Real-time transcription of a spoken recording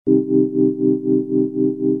Hey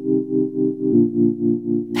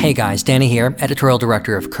guys, Danny here, editorial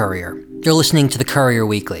director of Courier. You're listening to the Courier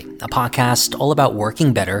Weekly, a podcast all about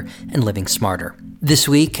working better and living smarter. This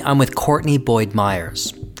week, I'm with Courtney Boyd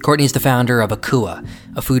Myers. Courtney's the founder of Akua,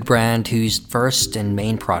 a food brand whose first and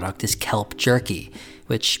main product is kelp jerky,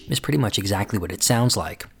 which is pretty much exactly what it sounds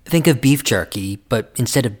like. Think of beef jerky, but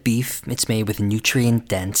instead of beef, it's made with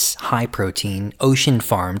nutrient-dense, high-protein,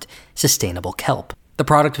 ocean-farmed, sustainable kelp. The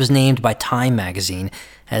product was named by Time magazine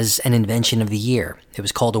as an invention of the year. It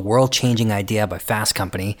was called a world-changing idea by Fast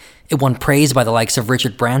Company. It won praise by the likes of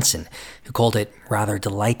Richard Branson, who called it rather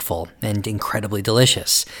delightful and incredibly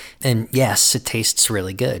delicious. And yes, it tastes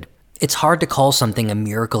really good. It's hard to call something a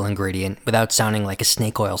miracle ingredient without sounding like a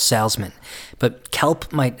snake oil salesman, but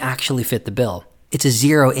kelp might actually fit the bill. It's a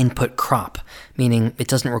zero-input crop, meaning it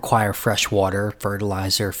doesn't require fresh water,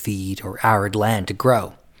 fertilizer, feed, or arid land to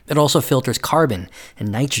grow. It also filters carbon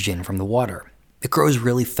and nitrogen from the water. It grows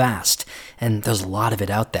really fast, and there's a lot of it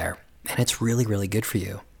out there, and it's really, really good for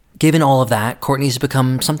you. Given all of that, Courtney's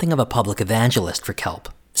become something of a public evangelist for kelp.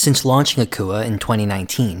 Since launching Akua in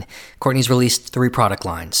 2019, Courtney's released 3 product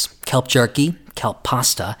lines: kelp jerky, kelp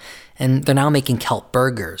pasta, and they're now making kelp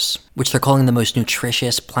burgers, which they're calling the most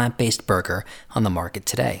nutritious plant-based burger on the market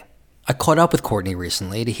today. I caught up with Courtney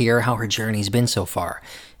recently to hear how her journey's been so far,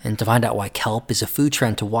 and to find out why kelp is a food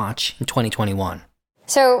trend to watch in 2021.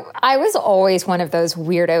 So I was always one of those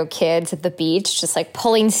weirdo kids at the beach, just like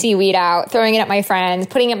pulling seaweed out, throwing it at my friends,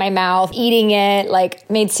 putting it in my mouth, eating it, like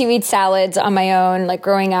made seaweed salads on my own, like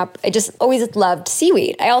growing up. I just always loved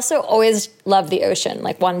seaweed. I also always loved the ocean,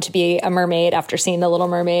 like wanted to be a mermaid after seeing The Little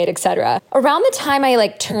Mermaid, etc. Around the time I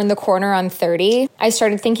turned the corner on 30, I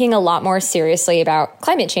started thinking a lot more seriously about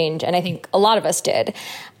climate change. And I think a lot of us did.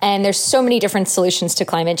 And there's so many different solutions to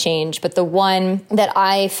climate change, but the one that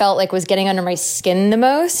I felt like was getting under my skin the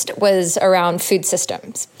most was around food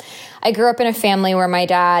systems. I grew up in a family where my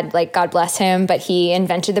dad, God bless him, but he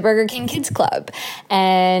invented the Burger King Kids Club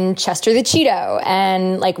and Chester the Cheeto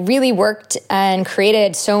and really worked and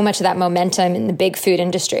created so much of that momentum in the big food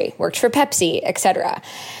industry, worked for Pepsi, etc.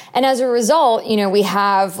 And as a result, we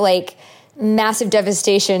have massive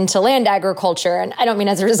devastation to land agriculture. And I don't mean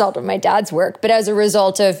as a result of my dad's work, but as a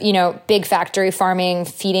result of, big factory farming,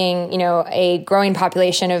 feeding, a growing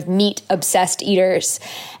population of meat-obsessed eaters.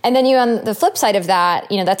 And then on the flip side of that,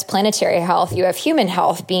 that's planetary health. You have human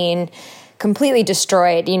health being completely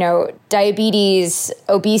destroyed, diabetes,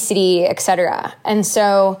 obesity, etc. And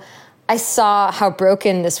so I saw how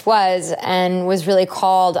broken this was and was really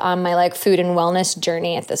called on my food and wellness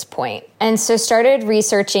journey at this point. And so started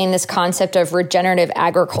researching this concept of regenerative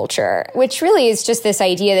agriculture, which really is just this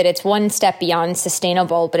idea that it's one step beyond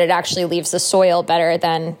sustainable, but it actually leaves the soil better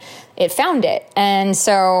than it found it. And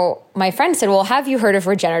so my friend said, well, have you heard of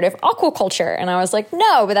regenerative aquaculture? And I was like,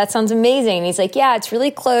 no, but that sounds amazing. And he's like, yeah, it's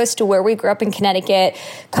really close to where we grew up in Connecticut.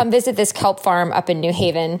 Come visit this kelp farm up in New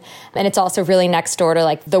Haven. And it's also really next door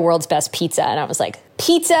to the world's best pizza. And I was like,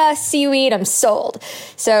 pizza, seaweed, I'm sold.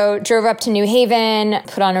 So drove up to New Haven,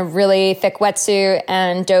 put on a really thick wetsuit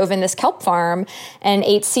and dove in this kelp farm and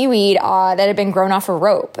ate seaweed that had been grown off a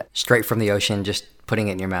rope. Straight from the ocean, just putting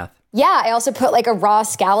it in your mouth. Yeah, I also put a raw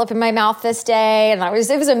scallop in my mouth this day, and it was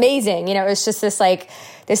amazing. It was just this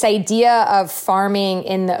this idea of farming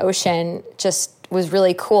in the ocean just was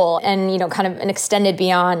really cool, and kind of an extended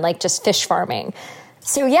beyond just fish farming.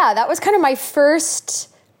 So yeah, that was kind of my first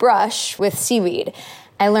brush with seaweed.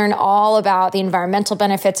 I learned all about the environmental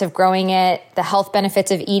benefits of growing it, the health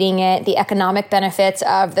benefits of eating it, the economic benefits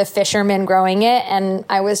of the fishermen growing it, and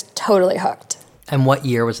I was totally hooked. And what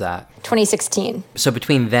year was that? 2016. So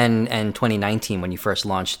between then and 2019, when you first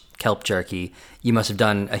launched kelp jerky, you must have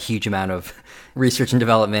done a huge amount of research and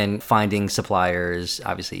development, finding suppliers,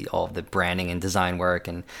 obviously all of the branding and design work.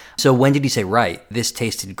 And so when did you say, right, this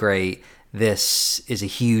tasted great, this is a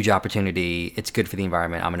huge opportunity, it's good for the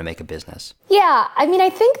environment, I'm going to make a business? Yeah, I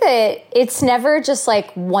think that it's never just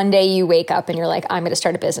one day you wake up and you're like, I'm going to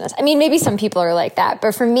start a business. Maybe some people are like that,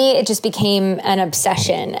 but for me, it just became an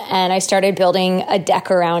obsession. And I started building a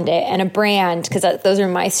deck around it and a brand because those are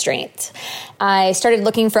my strengths. I started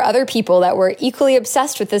looking for other people that were equally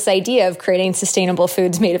obsessed with this idea of creating sustainable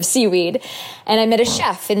foods made of seaweed. And I met a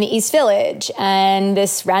chef in the East Village, and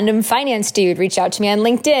this random finance dude reached out to me on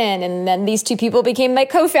LinkedIn, and then then these two people became my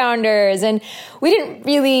co-founders. And we didn't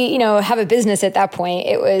really, have a business at that point.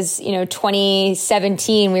 It was,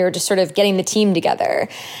 2017. We were just sort of getting the team together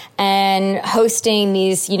and hosting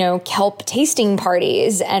these, kelp tasting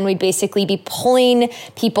parties. And we'd basically be pulling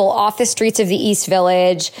people off the streets of the East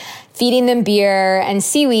Village, feeding them beer and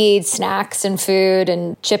seaweed, snacks and food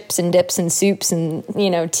and chips and dips and soups and,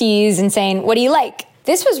 teas, and saying, what do you like?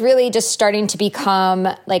 This was really just starting to become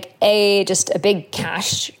just a big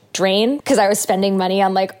cash drain, because I was spending money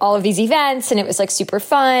on all of these events and it was super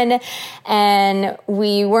fun. And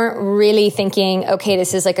we weren't really thinking, okay,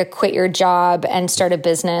 this is a quit your job and start a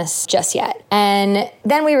business just yet. And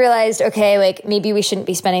then we realized, okay, maybe we shouldn't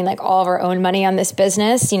be spending all of our own money on this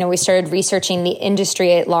business. We started researching the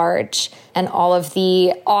industry at large and all of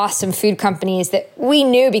the awesome food companies that we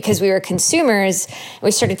knew because we were consumers.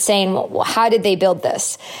 We started saying, well, how did they build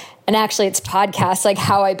this? And actually, it's podcasts like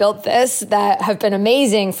How I Built This that have been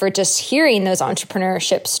amazing for just hearing those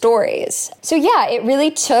entrepreneurship stories. So yeah, it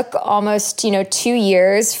really took almost, 2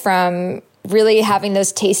 years from really having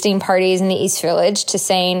those tasting parties in the East Village to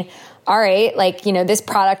saying, all right, this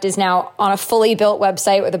product is now on a fully built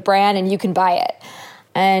website with a brand and you can buy it.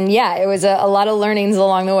 And yeah, it was a lot of learnings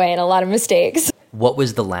along the way and a lot of mistakes. What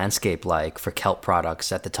was the landscape like for kelp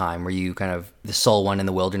products at the time? Were you kind of the sole one in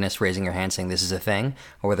the wilderness raising your hand saying this is a thing?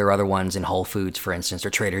 Or were there other ones in Whole Foods, for instance, or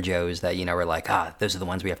Trader Joe's that, were like, those are the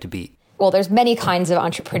ones we have to beat? Well, there's many kinds of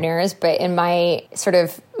entrepreneurs, but in my sort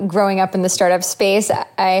of growing up in the startup space,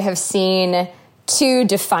 I have seen two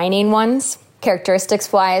defining ones.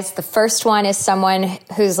 Characteristics-wise, the first one is someone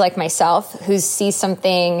who's like myself, who sees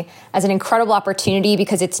something as an incredible opportunity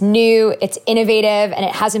because it's new, it's innovative, and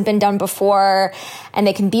it hasn't been done before, and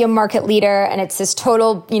they can be a market leader, and it's this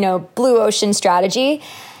total, blue ocean strategy.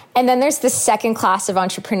 And then there's the second class of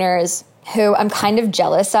entrepreneurs who I'm kind of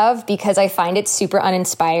jealous of because I find it super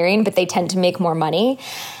uninspiring, but they tend to make more money.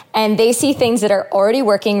 And they see things that are already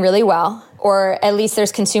working really well, or at least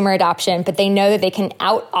there's consumer adoption, but they know that they can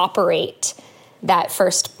out-operate that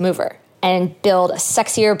first mover and build a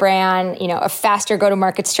sexier brand, a faster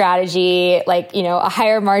go-to-market strategy, a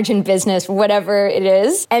higher margin business, whatever it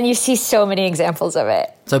is. And you see so many examples of it.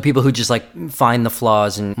 So people who just find the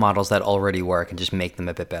flaws in models that already work and just make them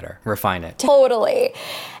a bit better, refine it. Totally.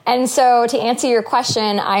 And so to answer your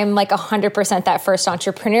question, I'm 100% that first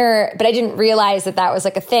entrepreneur, but I didn't realize that was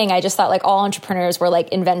a thing. I just thought all entrepreneurs were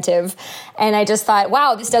inventive. And I just thought,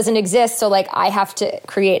 wow, this doesn't exist. So I have to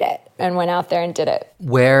create it, and went out there and did it.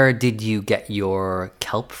 Where did you get your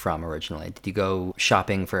kelp from originally? Did you go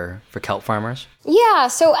shopping for kelp farmers? Yeah.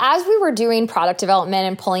 So as we were doing product development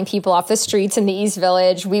and pulling people off the streets in the East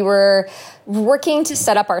Village, we were working to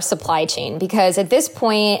set up our supply chain, because at this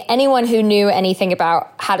point, anyone who knew anything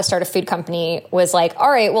about how to start a food company was all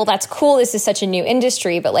right, well, that's cool. This is such a new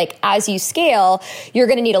industry. But as you scale, you're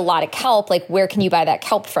going to need a lot of kelp. Where can you buy that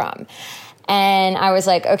kelp from? And I was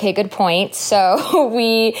like, okay, good point. So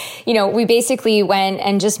we basically went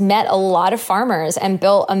and just met a lot of farmers and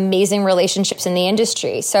built amazing relationships in the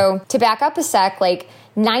industry. So to back up a sec,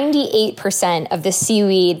 98% of the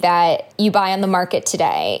seaweed that you buy on the market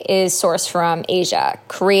today is sourced from Asia,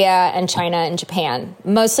 Korea and China and Japan,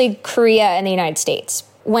 mostly Korea and the United States.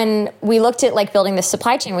 When we looked at building the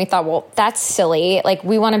supply chain, we thought, well, that's silly.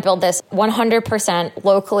 We want to build this 100%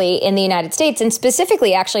 locally in the United States, and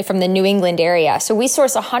specifically actually from the New England area. So we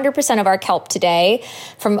source 100% of our kelp today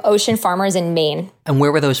from ocean farmers in Maine. And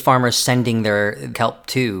where were those farmers sending their kelp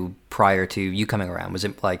to prior to you coming around? Was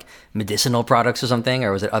it medicinal products or something,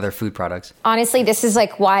 or was it other food products? Honestly, this is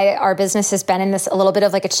why our business has been in this a little bit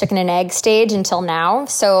of a chicken and egg stage until now.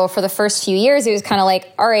 So for the first few years, it was kind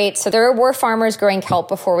of all right, so there were farmers growing kelp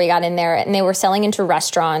before we got in there, and they were selling into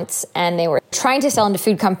restaurants, and they were trying to sell into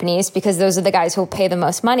food companies because those are the guys who will pay the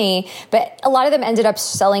most money. But a lot of them ended up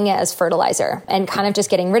selling it as fertilizer and kind of just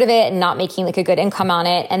getting rid of it and not making a good income on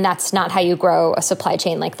it. And that's not how you grow a supply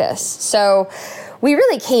chain like this. So we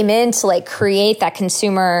really came in to create that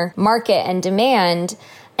consumer market and demand.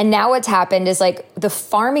 And now what's happened is the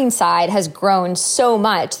farming side has grown so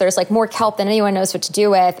much. There's more kelp than anyone knows what to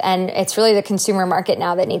do with. And it's really the consumer market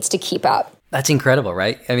now that needs to keep up. That's incredible,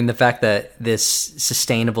 right? I mean, the fact that this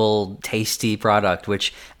sustainable, tasty product,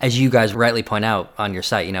 which, as you guys rightly point out on your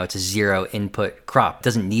site, it's a zero input crop,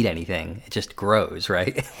 doesn't need anything. It just grows,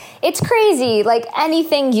 right? It's crazy.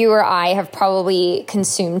 Anything you or I have probably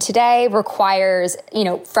consumed today requires,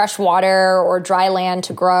 fresh water or dry land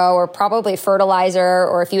to grow, or probably fertilizer,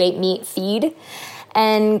 or if you ate meat, feed.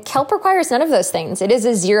 And kelp requires none of those things. It is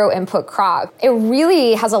a zero input crop. It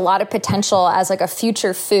really has a lot of potential as like a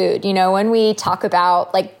future food. You know, when we talk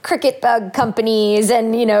about like cricket bug companies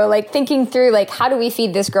and, you know, like thinking through like how do we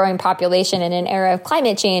feed this growing population in an era of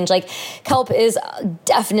climate change, like kelp is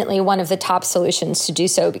definitely one of the top solutions to do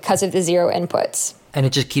so because of the zero inputs. And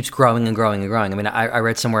it just keeps growing and growing and growing. I mean, I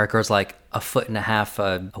read somewhere it grows like 1.5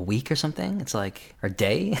 feet a week or something. It's like, or a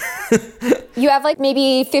day. You have like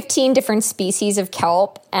maybe 15 different species of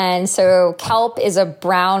kelp. And so kelp is a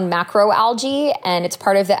brown macroalgae and it's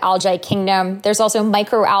part of the algae kingdom. There's also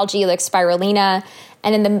microalgae like spirulina.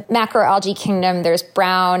 And in the macroalgae kingdom, there's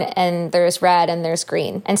brown and there's red and there's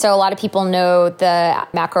green. And so a lot of people know the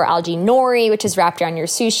macroalgae nori, which is wrapped around your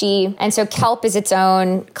sushi. And so kelp is its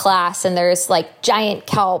own class. And there's like giant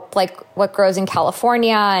kelp, like what grows in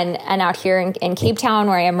California and out here in Cape Town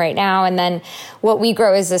where I am right now. And then what we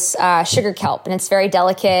grow is this sugar kelp. And it's very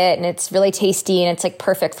delicate and it's really tasty and it's like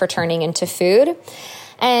perfect for turning into food.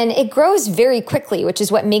 And it grows very quickly, which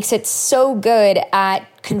is what makes it so good at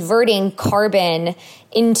converting carbon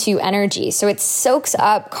into energy. So it soaks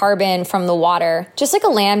up carbon from the water, just like a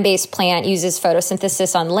land-based plant uses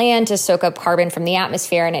photosynthesis on land to soak up carbon from the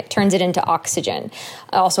atmosphere, and it turns it into oxygen,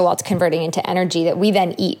 also while it's converting into energy that we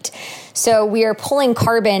then eat. So we are pulling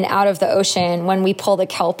carbon out of the ocean when we pull the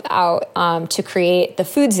kelp out to create the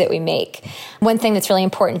foods that we make. One thing that's really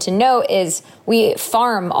important to note is we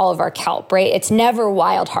farm all of our kelp, right? It's never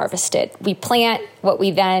wild harvested. We plant what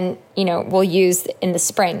we then, will use in the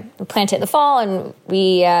spring. We plant it in the fall and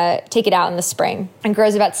we take it out in the spring. It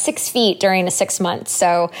grows about 6 feet during the 6 months.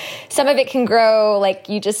 So some of it can grow, like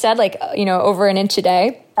you just said, over an inch a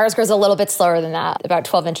day. Ours grows a little bit slower than that, about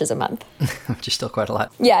 12 inches a month. Which is still quite a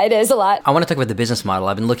lot. Yeah, it is a lot. I want to talk about the business model.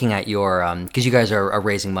 I've been looking at your, because you guys are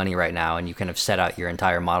raising money right now and you kind of set out your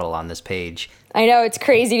entire model on this page. I know, it's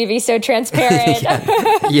crazy to be so transparent.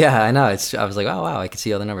 Yeah, I know. I was like, oh, wow, I can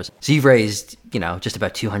see all the numbers. So you've raised, just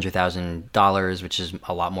about $200,000, which is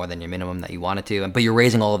a lot more than your minimum that you wanted to. But you're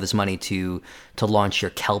raising all of this money to launch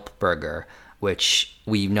your kelp burger, which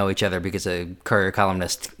we know each other because a Courier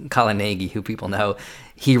columnist, Colin Nagy, who people know,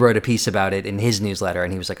 he wrote a piece about it in his newsletter.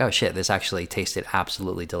 And he was like, oh, shit, this actually tasted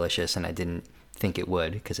absolutely delicious. And I didn't think it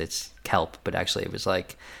would because it's kelp. But actually,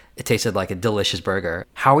 it tasted like a delicious burger.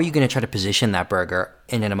 How are you going to try to position that burger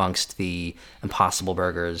in and amongst the Impossible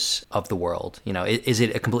Burgers of the world? Is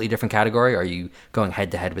it a completely different category, or are you going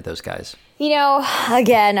head to head with those guys?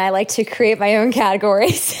 Again, I like to create my own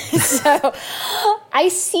categories. So I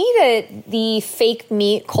see that the fake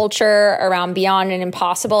meat culture around Beyond and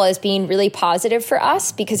Impossible as being really positive for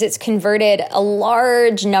us because it's converted a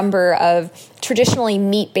large number of traditionally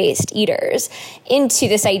meat-based eaters into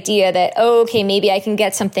this idea that, okay, maybe I can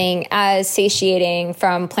get something as satiating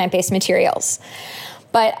from plant-based materials.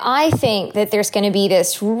 But I think that there's going to be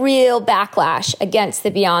this real backlash against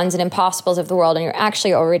the Beyonds and Impossibles of the world, and you're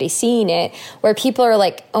actually already seeing it, where people are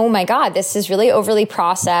like, oh my God, this is really overly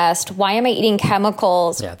processed. Why am I eating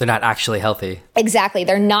chemicals? Yeah, they're not actually healthy. Exactly,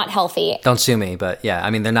 they're not healthy. Don't sue me, but yeah,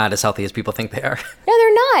 they're not as healthy as people think they are. No,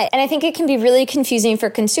 they're not. And I think it can be really confusing for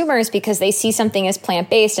consumers because they see something as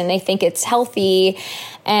plant-based and they think it's healthy.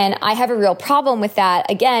 And I have a real problem with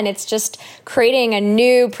that. Again, it's just creating a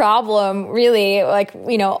new problem, really.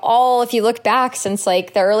 If you look back since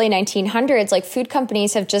the early 1900s, food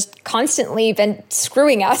companies have just constantly been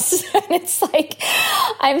screwing us. And it's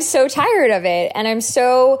I'm so tired of it. And I'm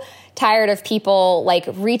so tired of people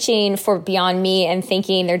reaching for Beyond Meat and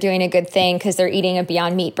thinking they're doing a good thing because they're eating a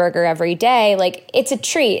Beyond Meat burger every day. It's a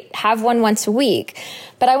treat. Have one once a week.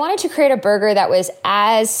 But I wanted to create a burger that was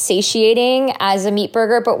as satiating as a meat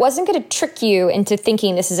burger, but wasn't going to trick you into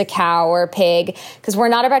thinking this is a cow or a pig, because we're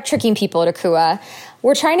not about tricking people at Akua.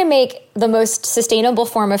 We're trying to make the most sustainable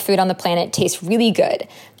form of food on the planet taste really good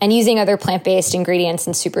and using other plant-based ingredients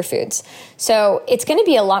and superfoods. So it's going to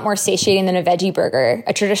be a lot more satiating than a veggie burger,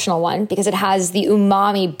 a traditional one, because it has the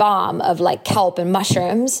umami bomb of kelp and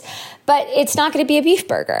mushrooms, but it's not going to be a beef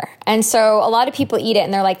burger. And so a lot of people eat it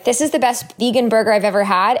and they're like, this is the best vegan burger I've ever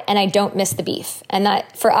had, and I don't miss the beef. And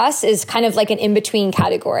that for us is kind of an in-between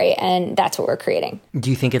category, and that's what we're creating. Do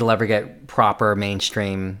you think it'll ever get proper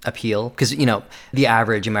mainstream appeal? Because, the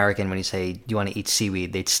average American, when you say, do you want to eat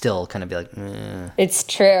seaweed, they'd still kind of be like, It's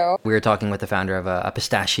true. We were talking with the founder of a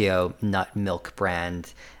pistachio nut milk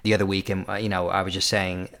brand the other week, and, I was just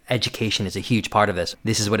saying education is a huge part of this.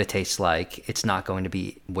 This is what it tastes like. It's not going to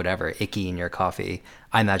be whatever, icky in your coffee.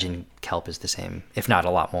 I imagine kelp is the same, if not a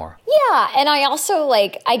lot more. Yeah. And I also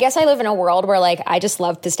I guess I live in a world where I just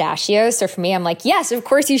love pistachios. So for me, I'm like, yes, of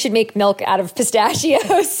course you should make milk out of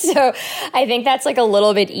pistachios. So I think that's a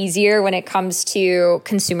little bit easier when it comes to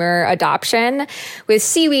consumer adoption. With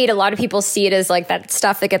seaweed, a lot of people see it as that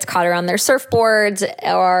stuff that gets caught around their surfboards,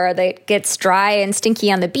 or that gets dry and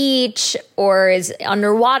stinky on the beach, or is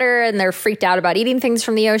underwater and they're freaked out about eating things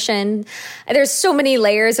from the ocean. There's so many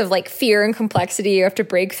layers of fear and complexity you have to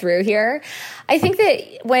break through here. I think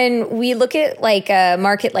that when we look at a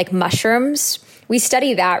market like mushrooms, we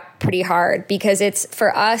study that pretty hard because it's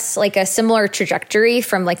for us a similar trajectory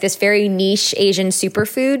from this very niche Asian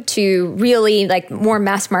superfood to really more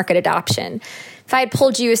mass market adoption. If I had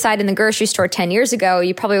pulled you aside in the grocery store 10 years ago,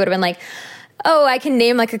 you probably would have been oh, I can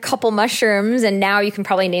name a couple mushrooms, and now you can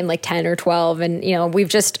probably name 10 or 12. And,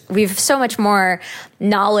 we've so much more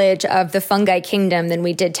knowledge of the fungi kingdom than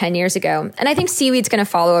we did 10 years ago. And I think seaweed's going to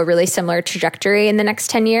follow a really similar trajectory in the next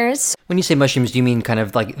 10 years. When you say mushrooms, do you mean kind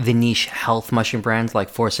of the niche health mushroom brands like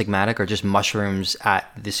Four Sigmatic, or just mushrooms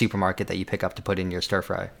at the supermarket that you pick up to put in your stir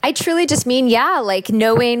fry? I truly just mean,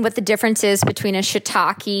 knowing what the difference is between a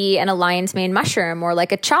shiitake and a lion's mane mushroom, or a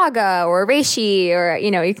chaga or a reishi, or,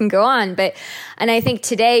 you can go on. And I think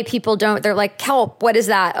today people they're like, kelp, what is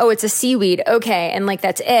that? Oh, it's a seaweed. Okay. And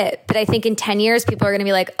that's it. But I think in 10 years, people are going to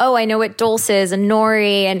be like, oh, I know what dulse is and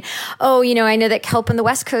nori. And, oh, I know that kelp on the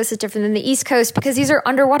West Coast is different than the East Coast because these are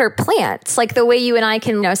underwater plants, the way you and I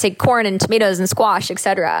can, say corn and tomatoes and squash,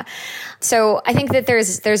 etc. So I think that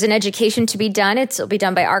there's an education to be done. It'll be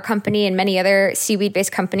done by our company and many other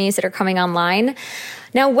seaweed-based companies that are coming online.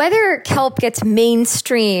 Now, whether kelp gets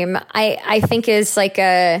mainstream, I think is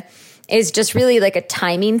just really a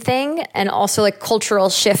timing thing, and also cultural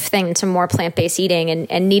shift thing to more plant-based eating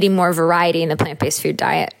and needing more variety in the plant-based food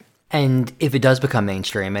diet. And if it does become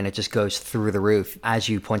mainstream and it just goes through the roof, as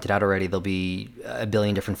you pointed out already, there'll be a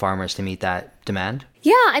billion different farmers to meet that demand?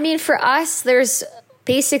 Yeah, I mean, for us, there's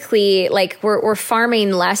basically we're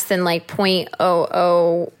farming less than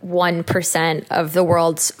 0.001% of the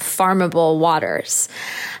world's farmable waters.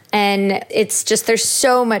 And it's just, there's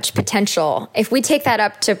so much potential. If we take that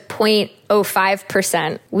up to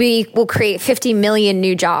 0.05%, we will create 50 million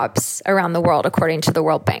new jobs around the world, according to the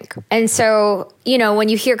World Bank. And so, when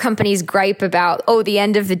you hear companies gripe about, oh, the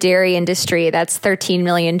end of the dairy industry, that's 13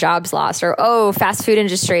 million jobs lost, or, oh, fast food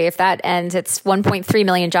industry, if that ends, it's 1.3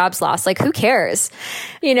 million jobs lost. Who cares?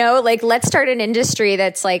 Let's start an industry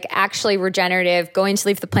that's actually regenerative, going to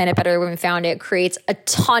leave the planet better than we found it, creates a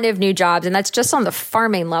ton of new jobs. And that's just on the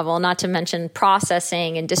farming level, not to mention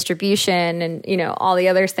processing and distribution and, all the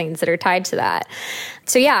other things that are tied to that.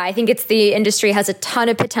 So yeah, I think the industry has a ton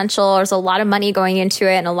of potential. There's a lot of money going into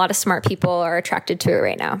it, and a lot of smart people are attracted to it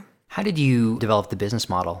right now. How did you develop the business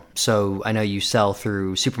model? So I know you sell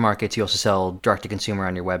through supermarkets. You also sell direct to consumer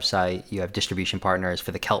on your website. You have distribution partners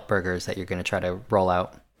for the kelp burgers that you're going to try to roll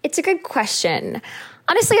out. It's a good question.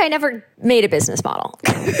 Honestly, I never made a business model.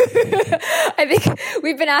 I think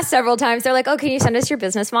we've been asked several times. They're like, oh, can you send us your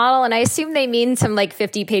business model? And I assume they mean some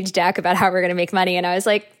 50-page deck about how we're going to make money. And I was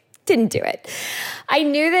like, didn't do it. I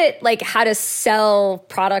knew that how to sell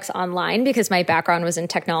products online because my background was in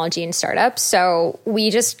technology and startups. So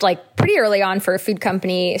we just pretty early on for a food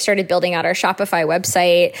company started building out our Shopify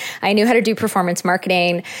website. I knew how to do performance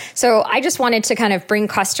marketing. So I just wanted to kind of bring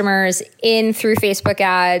customers in through Facebook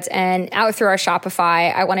ads and out through our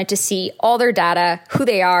Shopify. I wanted to see all their data, who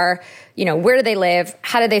they are, where do they live?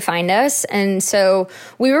 How do they find us? And so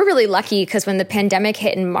we were really lucky because when the pandemic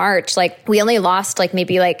hit in March, we only lost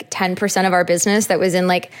maybe 10% of our business that was in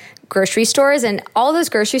grocery stores. And all those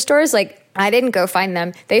grocery stores, I didn't go find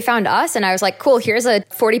them. They found us, and I was like, cool, here's a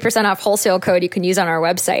 40% off wholesale code you can use on our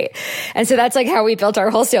website. And so that's how we built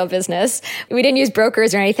our wholesale business. We didn't use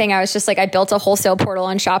brokers or anything. I was just I built a wholesale portal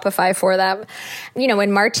on Shopify for them.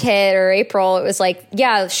 When March hit or April, it was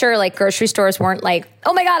yeah, sure, grocery stores weren't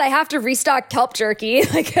oh my God, I have to restock kelp jerky.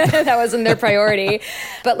 That wasn't their priority.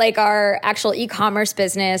 But our actual e-commerce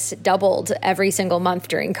business doubled every single month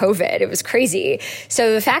during COVID. It was crazy.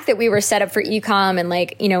 So the fact that we were set up for e-com and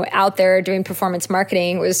out there doing performance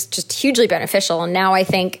marketing was just hugely beneficial. And now I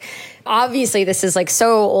think obviously this is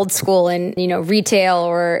so old school in, retail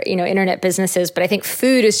or, internet businesses, but I think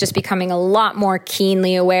food is just becoming a lot more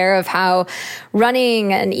keenly aware of how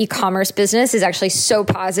running an e-commerce business is actually so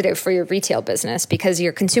positive for your retail business because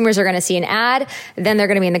your consumers are going to see an ad, then they're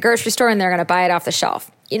going to be in the grocery store and they're going to buy it off the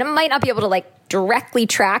shelf. might not be able to like directly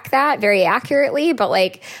track that very accurately, but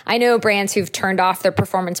like I know brands who've turned off their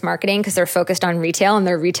performance marketing because they're focused on retail and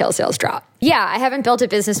their retail sales drop. Yeah, I haven't built a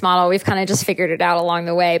business model. We've kind of just figured it out along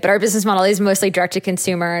the way, but our business model is mostly direct to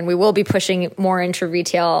consumer, and we will be pushing more into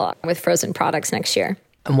retail with frozen products next year.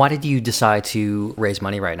 And why did you decide to raise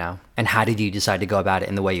money right now? And how did you decide to go about it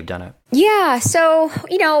in the way you've done it? Yeah. So,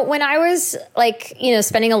 when I was like,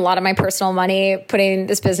 spending a lot of my personal money putting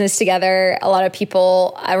this business together, a lot of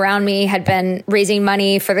people around me had been raising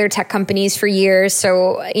money for their tech companies for years.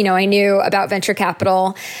 So, I knew about venture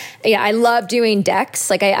capital. Yeah, I love doing decks.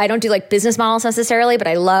 Like I don't do like business models necessarily, but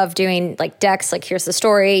I love doing like decks. Like here's the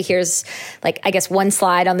story. Here's like, I guess one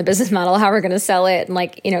slide on the business model, how we're going to sell it and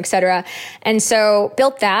like, et cetera. And so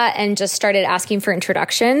built that and just started asking for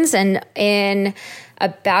introductions. And in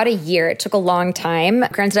about a year, it took a long time.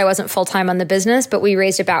 Granted, I wasn't full-time on the business, but we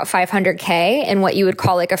raised about $500K in what you would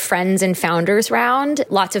call like a friends and founders round.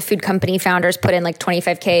 Lots of food company founders put in like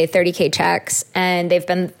 $25K, $30K checks, and they've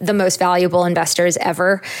been the most valuable investors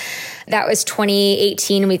ever. That was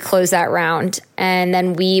 2018. We closed that round. And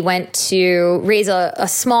then we went to raise a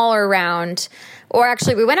smaller round. Or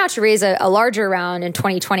actually, we went out to raise a larger round in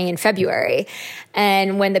 2020 in February.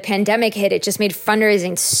 And when the pandemic hit, it just made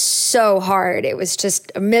fundraising so hard. It was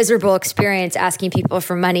just a miserable experience asking people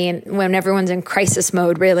for money, and when everyone's in crisis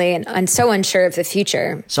mode, really, and so unsure of the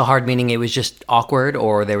future. So hard meaning it was just awkward,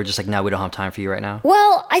 or they were just like, no, we don't have time for you right now?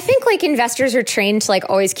 Well, I think like investors are trained to like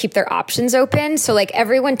always keep their options open. So like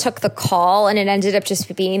everyone took the call, and it ended up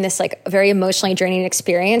just being this like very emotionally draining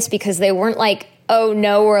experience because they weren't like, oh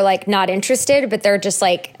no, we're like not interested, but they're just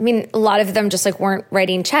like, a lot of them just like weren't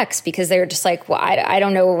writing checks because they were just like, well, I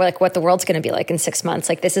don't know like what the world's going to be like in 6 months.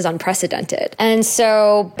 Like this is unprecedented. And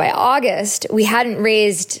so by August, we hadn't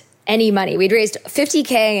raised any money. We'd raised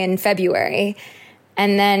 $50K in February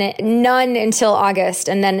and then none until August.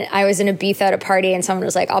 And then I was in Ibiza at a party and someone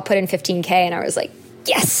was like, I'll put in $15K. And I was like,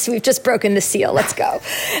 yes, we've just broken the seal. Let's go.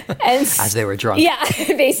 And as they were drunk. Yeah,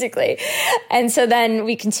 basically. And so then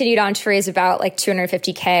we continued on to raise about like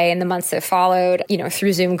 $250K in the months that followed,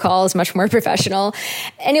 through Zoom calls, much more professional.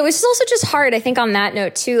 And it was also just hard, I think on that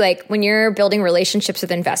note too, like when you're building relationships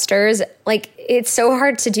with investors, like it's so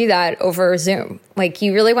hard to do that over Zoom. Like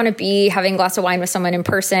you really want to be having a glass of wine with someone in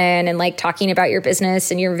person and like talking about your business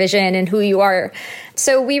and your vision and who you are.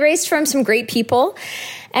 So we raised from some great people.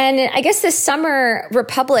 And I guess this summer,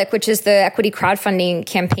 Republic, which is the equity crowdfunding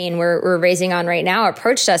campaign we're raising on right now,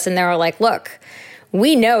 approached us and they were like, look,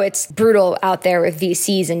 we know it's brutal out there with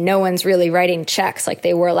VCs and no one's really writing checks like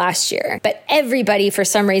they were last year. But everybody, for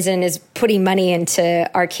some reason, is putting money into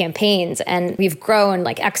our campaigns. And we've grown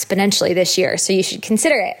like exponentially this year. So you should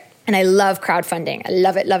consider it. And I love crowdfunding. I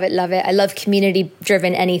love it, love it, love it. I love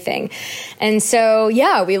community-driven anything. And so,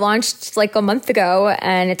 yeah, we launched like a month ago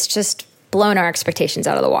and it's just blown our expectations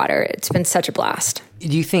out of the water. It's been such a blast.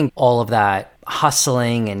 Do you think all of that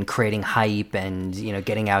hustling and creating hype and,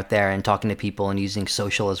 getting out there and talking to people and using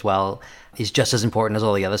social as well is just as important as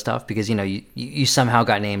all the other stuff? Because, you somehow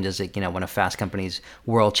got named as one of Fast Company's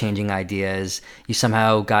world-changing ideas. You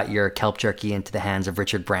somehow got your kelp jerky into the hands of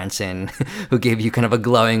Richard Branson, who gave you kind of a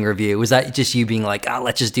glowing review. Was that just you being like,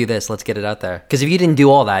 let's just do this, let's get it out there? Because if you didn't do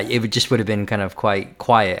all that, it would have been kind of quite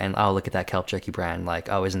quiet and, look at that kelp jerky brand. Like,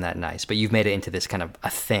 isn't that nice? But you've made it into this kind of a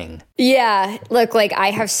thing. Yeah. Look, like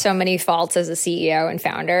I have so many faults as a CEO and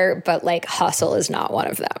founder, but like hustle is not one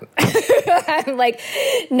of them. I'm like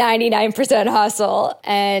 99% hustle.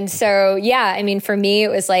 And so, yeah, for me, it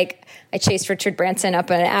was like I chased Richard Branson up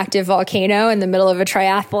an active volcano in the middle of a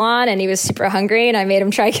triathlon and he was super hungry and I made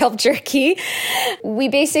him try kelp jerky. We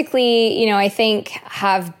basically, I think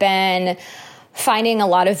have been finding a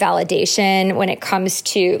lot of validation when it comes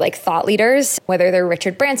to like thought leaders, whether they're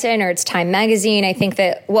Richard Branson or it's Time Magazine. I think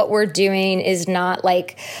that what we're doing is not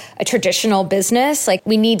like a traditional business. Like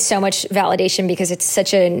we need so much validation because it's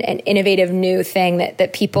such an innovative new thing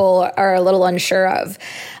that people are a little unsure of.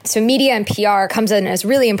 So media and PR comes in as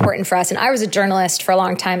really important for us. And I was a journalist for a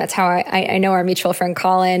long time. That's how I know our mutual friend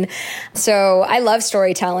Colin. So I love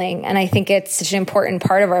storytelling. And I think it's such an important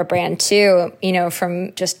part of our brand too,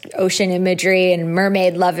 from just ocean imagery and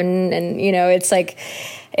mermaid loving. And, it's like,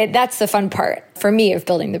 that's the fun part for me of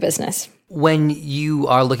building the business. When you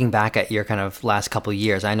are looking back at your kind of last couple of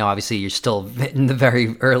years, I know obviously you're still in the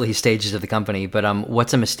very early stages of the company, but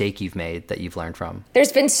what's a mistake you've made that you've learned from?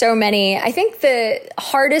 There's been so many. I think the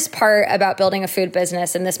hardest part about building a food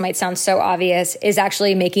business, and this might sound so obvious, is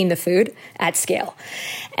actually making the food at scale.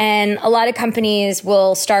 And a lot of companies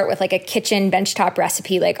will start with like a kitchen benchtop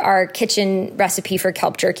recipe. Like our kitchen recipe for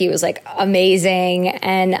kelp jerky was like amazing.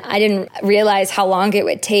 And I didn't realize how long it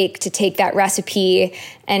would take to take that recipe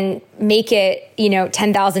and make it,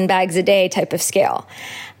 10,000 bags a day type of scale.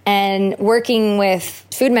 And working with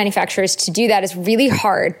food manufacturers to do that is really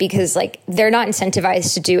hard because like they're not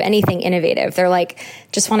incentivized to do anything innovative. They're like,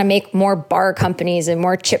 just want to make more bar companies and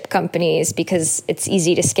more chip companies because it's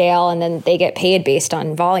easy to scale and then they get paid based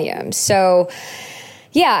on volume. So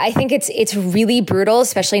yeah, I think it's really brutal,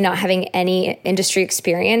 especially not having any industry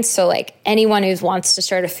experience. So like anyone who wants to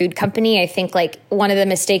start a food company, I think like one of the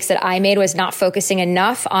mistakes that I made was not focusing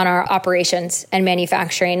enough on our operations and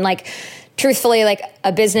manufacturing. Like truthfully, like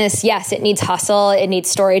a business, yes, it needs hustle, it needs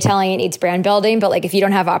storytelling, it needs brand building. But like if you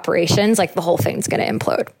don't have operations, like the whole thing's going to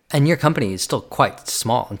implode. And your company is still quite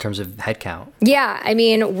small in terms of headcount. Yeah. I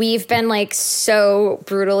mean, we've been like so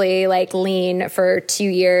brutally like lean for 2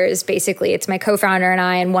 years. Basically, it's my co-founder and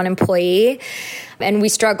I and one employee. And we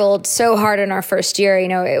struggled so hard in our first year.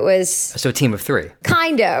 It was... So a team of 3.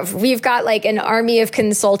 Kind of. We've got like an army of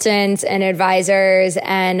consultants and advisors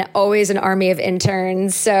and always an army of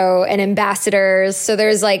interns. And ambassadors. So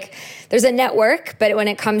there's a network, but when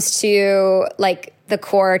it comes to like the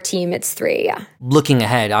core team, it's 3. Yeah. Looking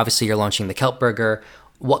ahead, obviously you're launching the Kelp Burger.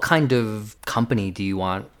 What kind of company do you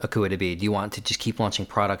want Akua to be? Do you want to just keep launching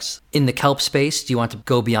products in the kelp space? Do you want to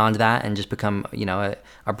go beyond that and just become,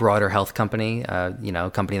 a broader health company,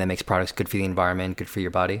 a company that makes products good for the environment, good for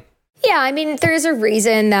your body? Yeah, I mean, there's a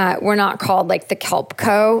reason that we're not called like the Kelp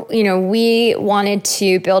Co. We wanted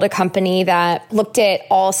to build a company that looked at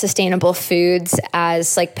all sustainable foods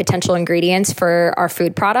as like potential ingredients for our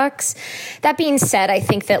food products. That being said, I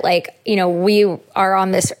think that we are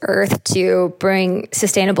on this earth to bring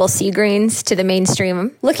sustainable sea greens to the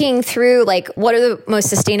mainstream. Looking through like what are the most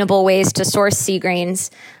sustainable ways to source sea greens,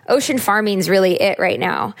 ocean farming is really it right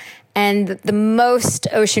now. And the most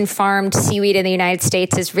ocean farmed seaweed in the United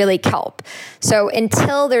States is really kelp. So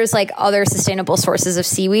until there's like other sustainable sources of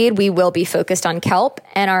seaweed, we will be focused on kelp.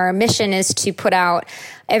 And our mission is to put out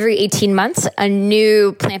every 18 months a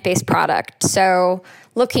new plant-based product. So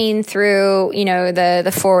looking through,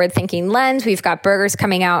 the forward-thinking lens, we've got burgers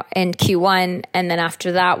coming out in Q1, and then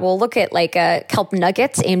after that, we'll look at like kelp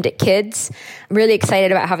nuggets aimed at kids. I'm really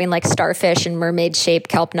excited about having like starfish and mermaid-shaped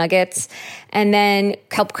kelp nuggets, and then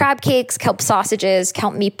kelp crab cakes, kelp sausages,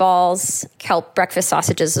 kelp meatballs, kelp breakfast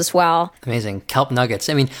sausages as well. Amazing. Kelp nuggets.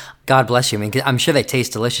 I mean, God bless you. I mean, I'm sure they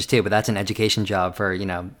taste delicious too, but that's an education job for,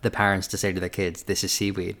 the parents to say to their kids, this is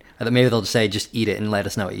seaweed. Or maybe they'll just say, just eat it and let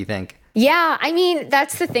us know what you think. Yeah, I mean,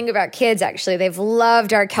 that's the thing about kids, actually. They've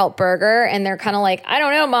loved our kelp burger, and they're kind of like, I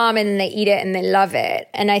don't know, Mom, and then they eat it and they love it.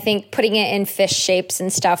 And I think putting it in fish shapes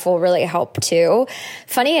and stuff will really help too.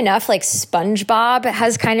 Funny enough, like SpongeBob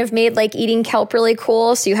has kind of made like eating kelp really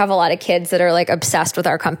cool. So you have a lot of kids that are like obsessed with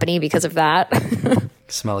our company because of that.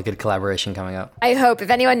 Smell a good collaboration coming up. I hope. If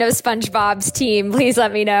anyone knows SpongeBob's team, please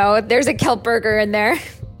let me know. There's a kelp burger in there.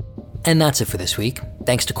 And that's it for this week.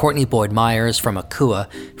 Thanks to Courtney Boyd Myers from Akua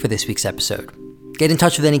for this week's episode. Get in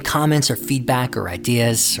touch with any comments or feedback or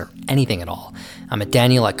ideas or anything at all. I'm at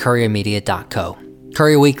daniel@couriermedia.co.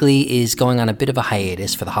 Courier Weekly is going on a bit of a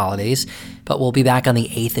hiatus for the holidays, but we'll be back on the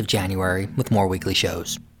 8th of January with more weekly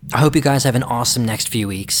shows. I hope you guys have an awesome next few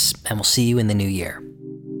weeks, and we'll see you in the new year.